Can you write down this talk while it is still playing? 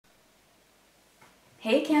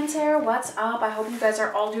Hey Cancer, what's up? I hope you guys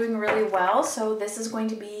are all doing really well. So this is going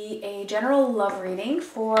to be a general love reading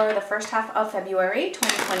for the first half of February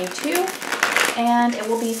 2022. And it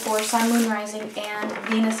will be for Sun, Moon, Rising, and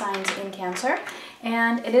Venus signs in Cancer.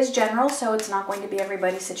 And it is general, so it's not going to be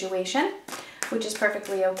everybody's situation, which is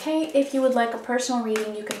perfectly okay. If you would like a personal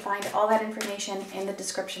reading, you can find all that information in the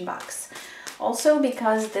description box. Also,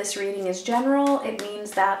 because this reading is general, it means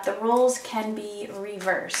that the roles can be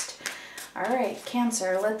reversed. All right,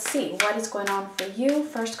 Cancer, let's see what is going on for you.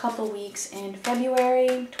 First couple weeks in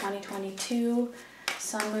February 2022,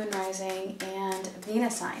 Sun, Moon, Rising, and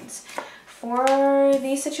Venus signs. For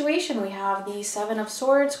the situation, we have the Seven of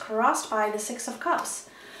Swords crossed by the Six of Cups.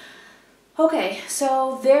 Okay,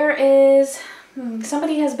 so there is,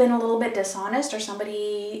 somebody has been a little bit dishonest, or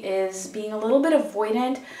somebody is being a little bit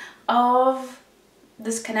avoidant of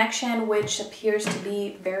this connection, which appears to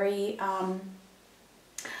be very,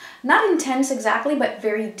 not intense exactly, but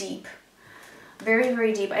very deep. Very,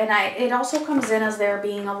 very deep. And it also comes in as there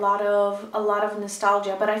being a lot of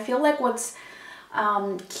nostalgia. But I feel like what's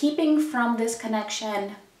keeping from this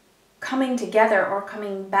connection coming together or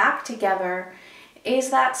coming back together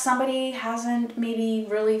is that somebody hasn't maybe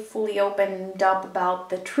really fully opened up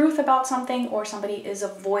about the truth about something, or somebody is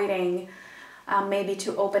avoiding maybe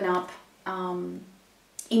to open up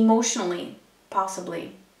emotionally,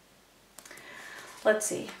 possibly. Let's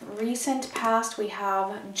see, recent past, we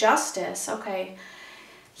have Justice. Okay,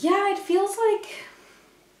 yeah, it feels like,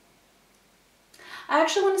 I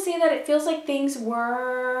actually want to say that it feels like things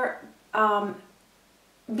were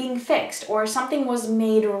being fixed, or something was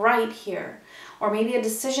made right here, or maybe a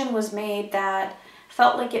decision was made that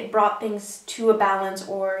felt like it brought things to a balance,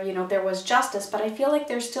 or, you know, there was justice. But I feel like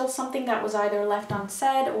there's still something that was either left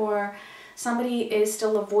unsaid, or somebody is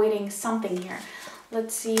still avoiding something here.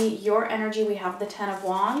 Let's see your energy. We have the Ten of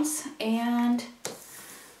Wands and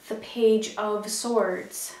the Page of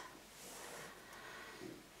Swords.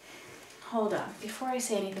 Hold on. Before I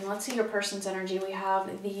say anything, let's see your person's energy. We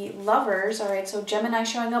have the Lovers. All right, so Gemini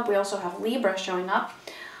showing up. We also have Libra showing up.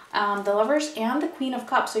 The Lovers and the Queen of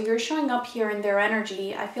Cups. So you're showing up here in their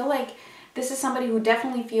energy. I feel like this is somebody who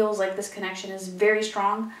definitely feels like this connection is very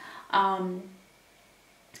strong.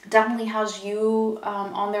 Definitely has you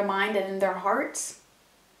on their mind and in their hearts.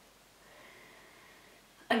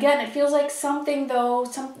 Again, it feels like something, though,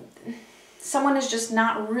 someone is just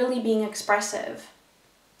not really being expressive.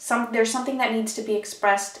 There's something that needs to be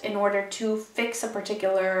expressed in order to fix a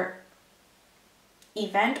particular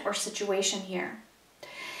event or situation here.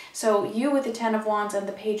 So you with the Ten of Wands and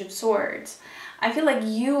the Page of Swords, I feel like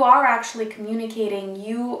you are actually communicating.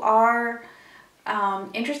 You are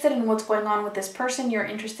interested in what's going on with this person. You're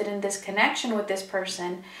interested in this connection with this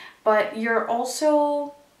person, but you're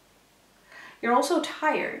also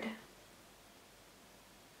tired.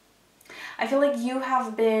 I feel like you've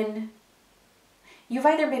either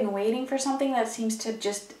been waiting for something that seems to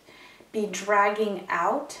just be dragging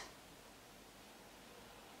out,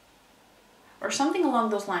 or something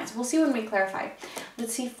along those lines. We'll see when we clarify.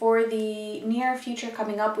 Let's see, for the near future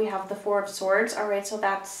coming up, we have the Four of Swords. All right, so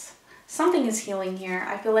that's, something is healing here.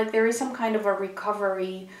 I feel like there is some kind of a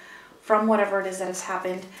recovery from whatever it is that has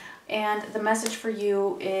happened. And the message for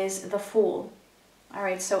you is the Fool. All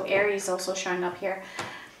right, so Aries also showing up here.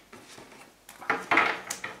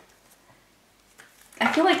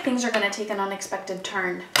 I feel like things are going to take an unexpected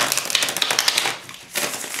turn.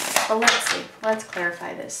 But let's see. Let's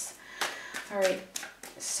clarify this. All right,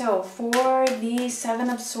 so for the Seven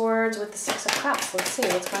of Swords with the Six of Cups, let's see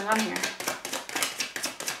what's going on here.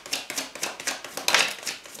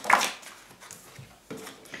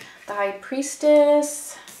 The High Priestess,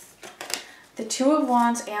 the Two of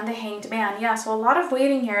Wands, and the Hanged Man. Yeah, so a lot of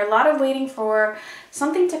waiting here, a lot of waiting for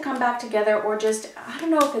something to come back together, or just, I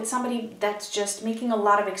don't know if it's somebody that's just making a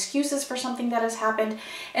lot of excuses for something that has happened.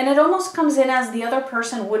 And it almost comes in as the other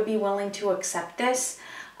person would be willing to accept this,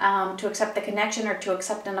 to accept the connection, or to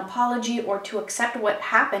accept an apology, or to accept what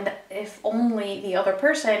happened, if only the other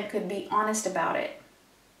person could be honest about it.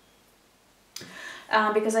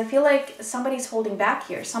 Because I feel like somebody's holding back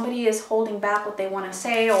here. Somebody is holding back what they want to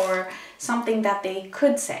say, or something that they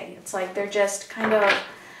could say. It's like they're just kind of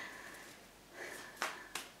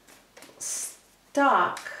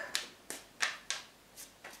stuck.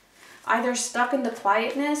 Either stuck in the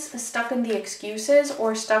quietness, stuck in the excuses,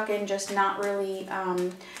 or stuck in just not really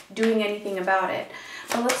doing anything about it.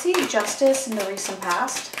 But let's see Justice in the recent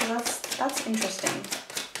past. That's interesting.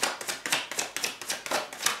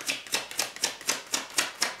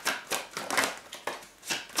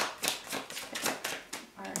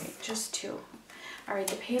 Just two. All right,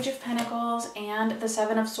 the Page of Pentacles and the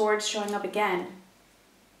Seven of Swords showing up again.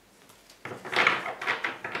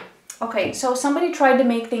 Okay, so somebody tried to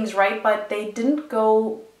make things right, but they didn't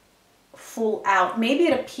go full out. Maybe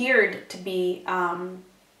it appeared to be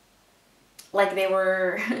like they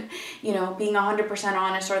were, you know, being 100%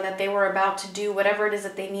 honest, or that they were about to do whatever it is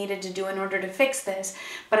that they needed to do in order to fix this.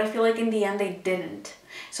 But I feel like in the end they didn't.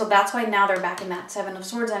 So that's why now they're back in that Seven of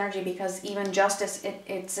Swords energy, because even justice,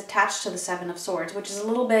 it's attached to the Seven of Swords, which is a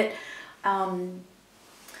little bit,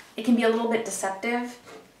 it can be a little bit deceptive.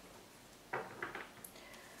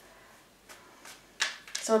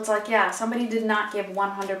 So it's like, yeah, somebody did not give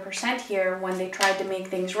 100% here when they tried to make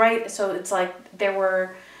things right. So it's like there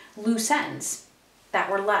were loose ends that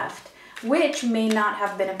were left, which may not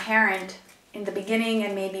have been apparent in the beginning,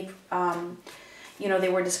 and maybe, you know, they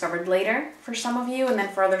were discovered later for some of you, and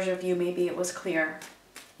then for others of you, maybe it was clear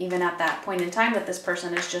even at that point in time that this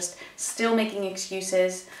person is just still making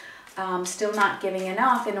excuses, still not giving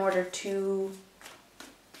enough in order to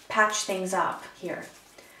patch things up here.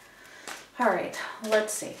 All right,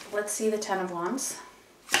 let's see. Let's see the Ten of Wands,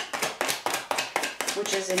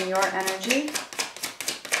 which is in your energy.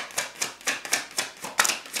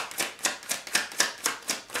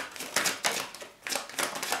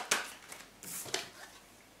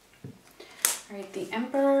 All right, the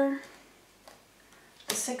Emperor,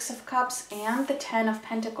 the Six of Cups, and the Ten of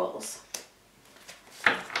Pentacles.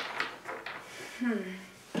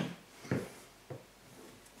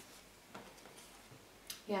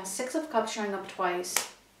 Yeah, Six of Cups showing up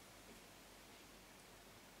twice.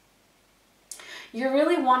 You're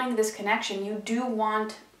really wanting this connection. You do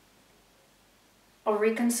want a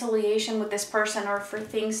reconciliation with this person, or for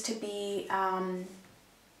things to be,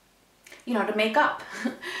 you know, to make up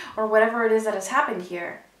or whatever it is that has happened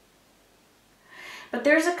here. But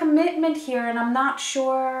there's a commitment here, and I'm not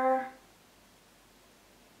sure.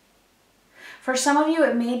 For some of you,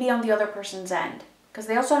 it may be on the other person's end, because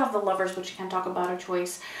they also have the Lovers, which you can talk about a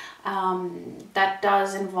choice that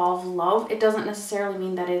does involve love. It doesn't necessarily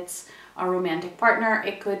mean that it's a romantic partner.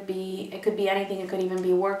 It could be anything. It could even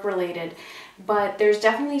be work related. But there's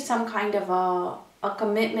definitely some kind of a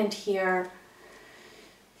commitment here.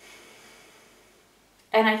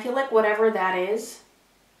 And I feel like whatever that is,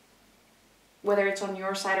 whether it's on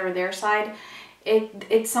your side or their side,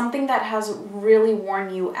 it's something that has really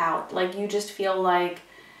worn you out. Like, you just feel like,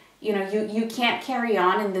 you know, you can't carry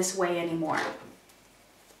on in this way anymore.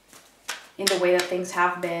 In the way that things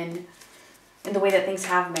have been.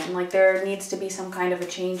 Like, there needs to be some kind of a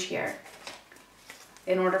change here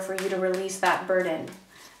in order for you to release that burden.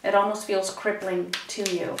 It almost feels crippling to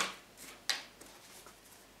you.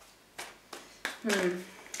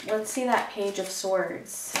 Let's see that Page of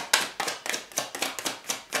Swords.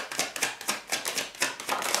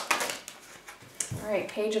 All right,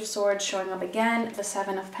 Page of Swords showing up again, the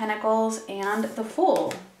Seven of Pentacles, and the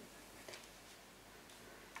Fool.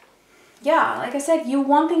 Yeah, like I said, you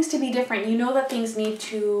want things to be different. You know that things need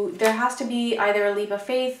to, there has to be either a leap of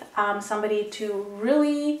faith, somebody to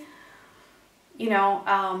really, you know,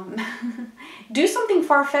 do something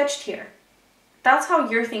far-fetched here. That's how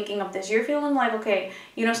you're thinking of this. You're feeling like, okay,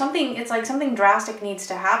 you know, something, it's like something drastic needs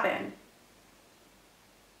to happen.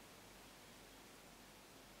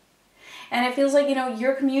 And it feels like, you know,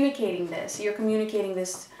 you're communicating this. You're communicating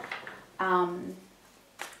this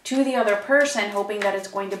to the other person, hoping that it's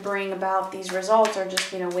going to bring about these results, or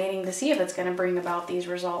just, you know, waiting to see if it's going to bring about these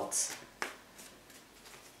results.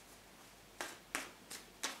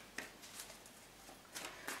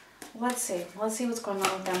 Let's see. Let's see what's going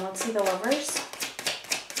on with them. Let's see the Lovers.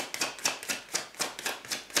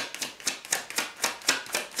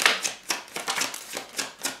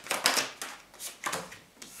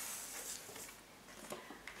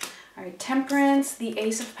 All right, Temperance, the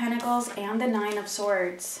Ace of Pentacles, and the Nine of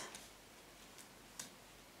Swords.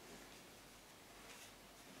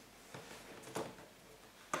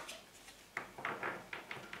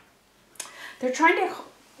 They're trying to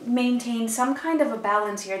maintain some kind of a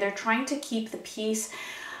balance here. They're trying to keep the peace.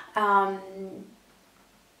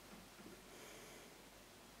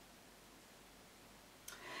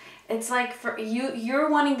 It's like for you're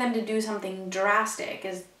wanting them to do something drastic,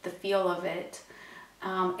 is the feel of it.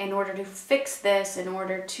 In order to fix this, in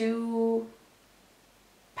order to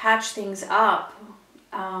patch things up.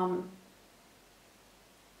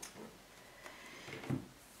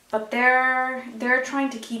 But they're trying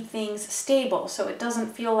to keep things stable, so it doesn't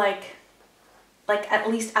feel like at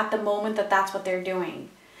least at the moment that's what they're doing.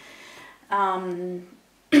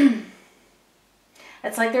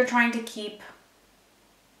 It's like they're trying to keep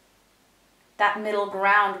that middle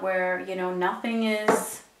ground where, you know, nothing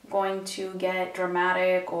is going to get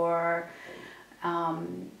dramatic or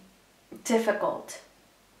difficult.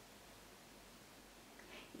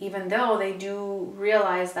 even though they do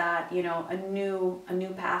realize that, you know, a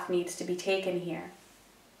new path needs to be taken here.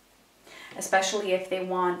 Especially if they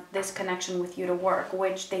want this connection with you to work,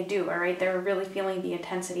 which they do, all right? They're really feeling the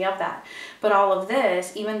intensity of that. But all of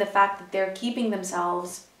this, even the fact that they're keeping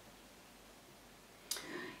themselves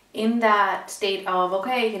in that state of,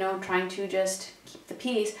 okay, you know, trying to just keep the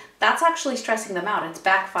peace, that's actually stressing them out. It's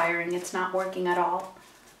backfiring. It's not working at all.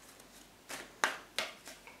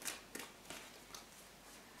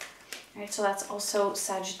 All right, so that's also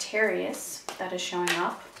Sagittarius that is showing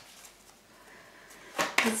up.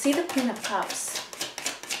 Let's see the Queen of Cups.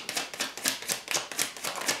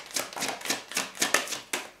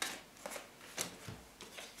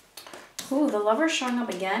 Ooh, the Lover's showing up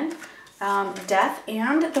again. Death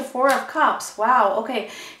and the Four of Cups. Wow,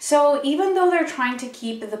 okay. So even though they're trying to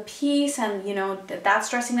keep the peace and, you know, that's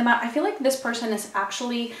stressing them out, I feel like this person is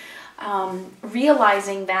actually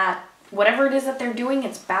realizing that whatever it is that they're doing,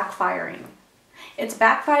 it's backfiring. It's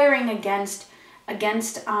backfiring against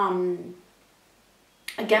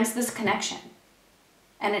this connection.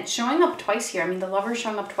 And it's showing up twice here. I mean, the Lover's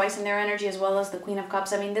showing up twice in their energy as well as the Queen of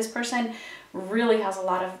Cups. I mean, this person really has a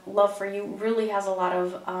lot of love for you, really has a lot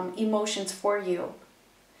of emotions for you.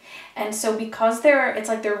 And so because it's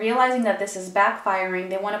like they're realizing that this is backfiring,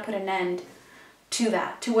 they want to put an end to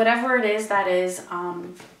that, to whatever it is that is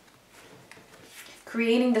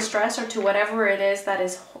creating the stress, or to whatever it is that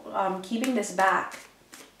is keeping this back.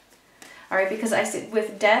 All right, because I see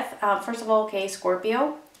with Death, first of all, okay,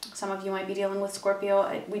 Scorpio. Some of you might be dealing with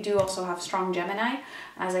Scorpio. We do also have strong Gemini,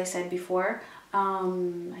 as I said before.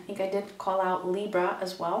 I think I did call out Libra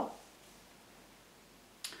as well.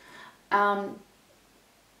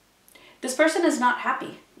 This person is not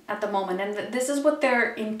happy at the moment, and this is what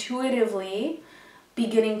they're intuitively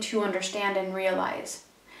beginning to understand and realize,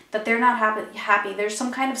 that they're not happy. There's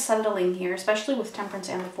some kind of settling here, especially with Temperance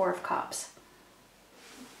and the Four of Cups.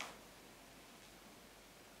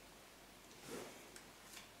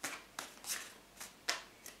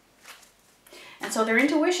 And so their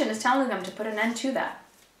intuition is telling them to put an end to that.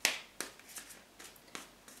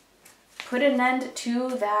 Put an end to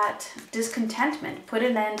that discontentment. Put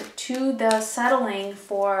an end to the settling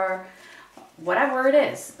for whatever it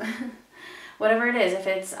is. Whatever it is. If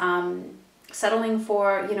it's settling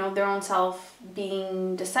for, you know, their own self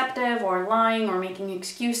being deceptive or lying or making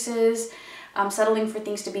excuses. Settling for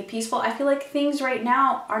things to be peaceful. I feel like things right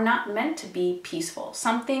now are not meant to be peaceful.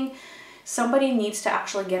 Somebody needs to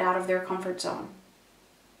actually get out of their comfort zone.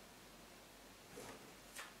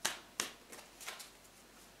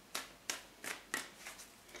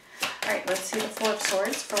 All right, let's see the Four of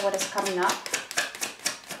Swords for what is coming up.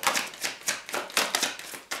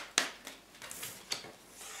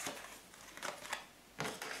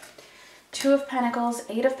 Two of Pentacles,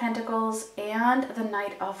 Eight of Pentacles, and the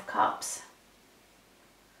Knight of Cups.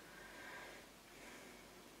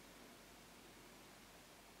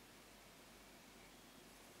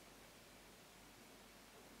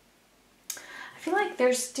 I feel like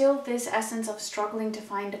there's still this essence of struggling to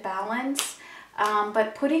find a balance,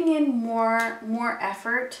 but putting in more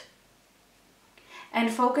effort and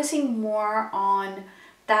focusing more on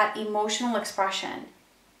that emotional expression.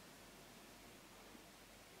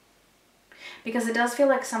 Because it does feel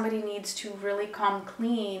like somebody needs to really come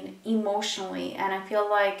clean emotionally, and I feel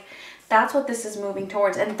like that's what this is moving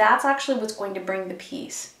towards, and that's actually what's going to bring the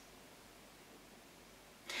peace.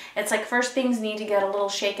 It's like first things need to get a little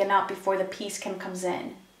shaken up before the peace comes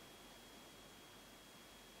in.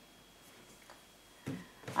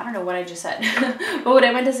 I don't know what I just said, but what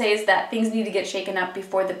I meant to say is that things need to get shaken up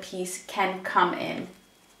before the peace can come in.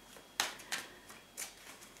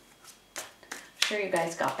 Sure you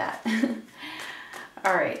guys got that.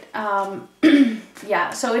 All right. Yeah,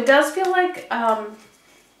 so it does feel like, I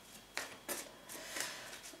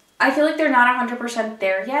feel like they're not 100%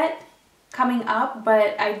 there yet coming up,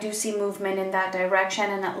 but I do see movement in that direction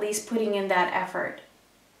and at least putting in that effort.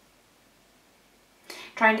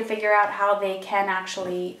 Trying to figure out how they can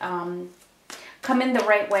actually come in the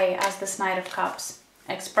right way as this Knight of Cups.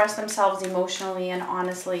 Express themselves emotionally and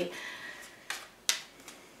honestly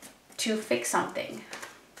to fix something.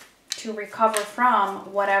 To recover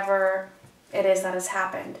from whatever it is that has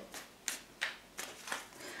happened.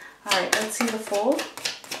 All right, let's see the Fool.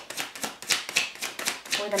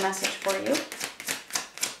 For the message for you.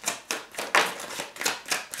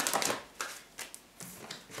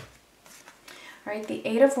 All right, the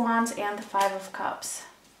Eight of Wands and the Five of Cups.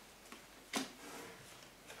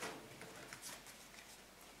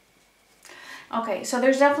 Okay, so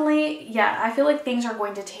there's definitely, yeah, I feel like things are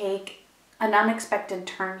going to take an unexpected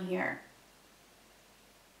turn here.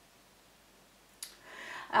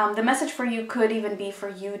 The message for you could even be for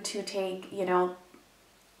you to take, you know,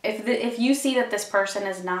 if you see that this person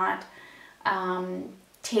is not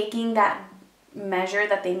taking that measure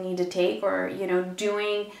that they need to take, or, you know,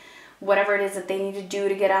 doing whatever it is that they need to do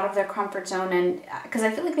to get out of their comfort zone, and because I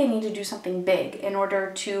feel like they need to do something big in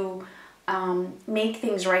order to make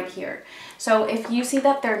things right here. So if you see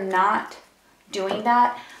that they're not doing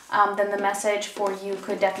that, then the message for you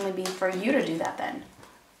could definitely be for you to do that then.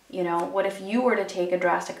 You know, what if you were to take a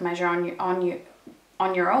drastic measure on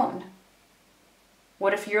your own?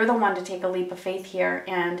 What if you're the one to take a leap of faith here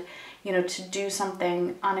and, you know, to do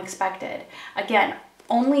something unexpected? Again,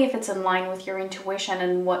 only if it's in line with your intuition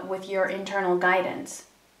and with your internal guidance.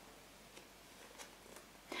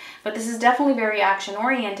 But this is definitely very action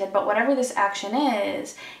oriented, but whatever this action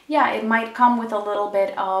is, yeah, it might come with a little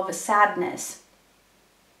bit of sadness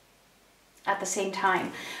at the same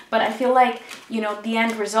time. But I feel like, you know, the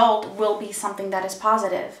end result will be something that is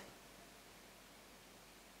positive.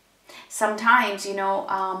 Sometimes, you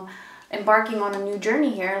know, embarking on a new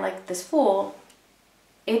journey here, like this Fool,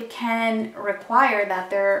 it can require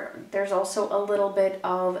that there's also a little bit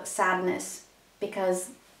of sadness, because,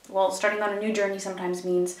 well, starting on a new journey sometimes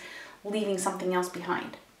means leaving something else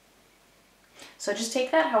behind. So just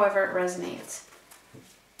take that however it resonates.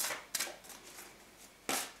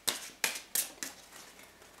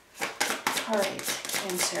 All right,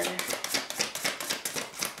 Cancer.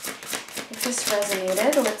 If this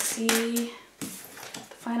resonated, let's see the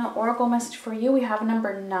final oracle message for you. We have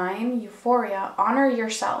number 9, Euphoria. Honor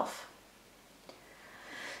yourself.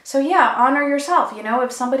 So yeah, honor yourself. You know,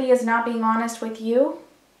 if somebody is not being honest with you,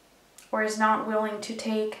 or is not willing to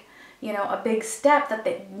take, you know, a big step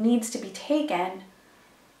that needs to be taken,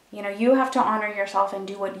 you know, you have to honor yourself and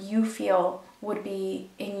do what you feel would be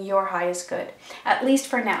in your highest good, at least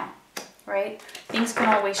for now, right? Things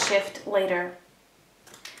can always shift later.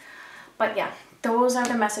 But yeah, those are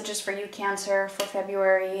the messages for you, Cancer, for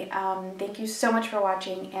February. Thank you so much for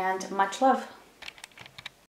watching, and much love.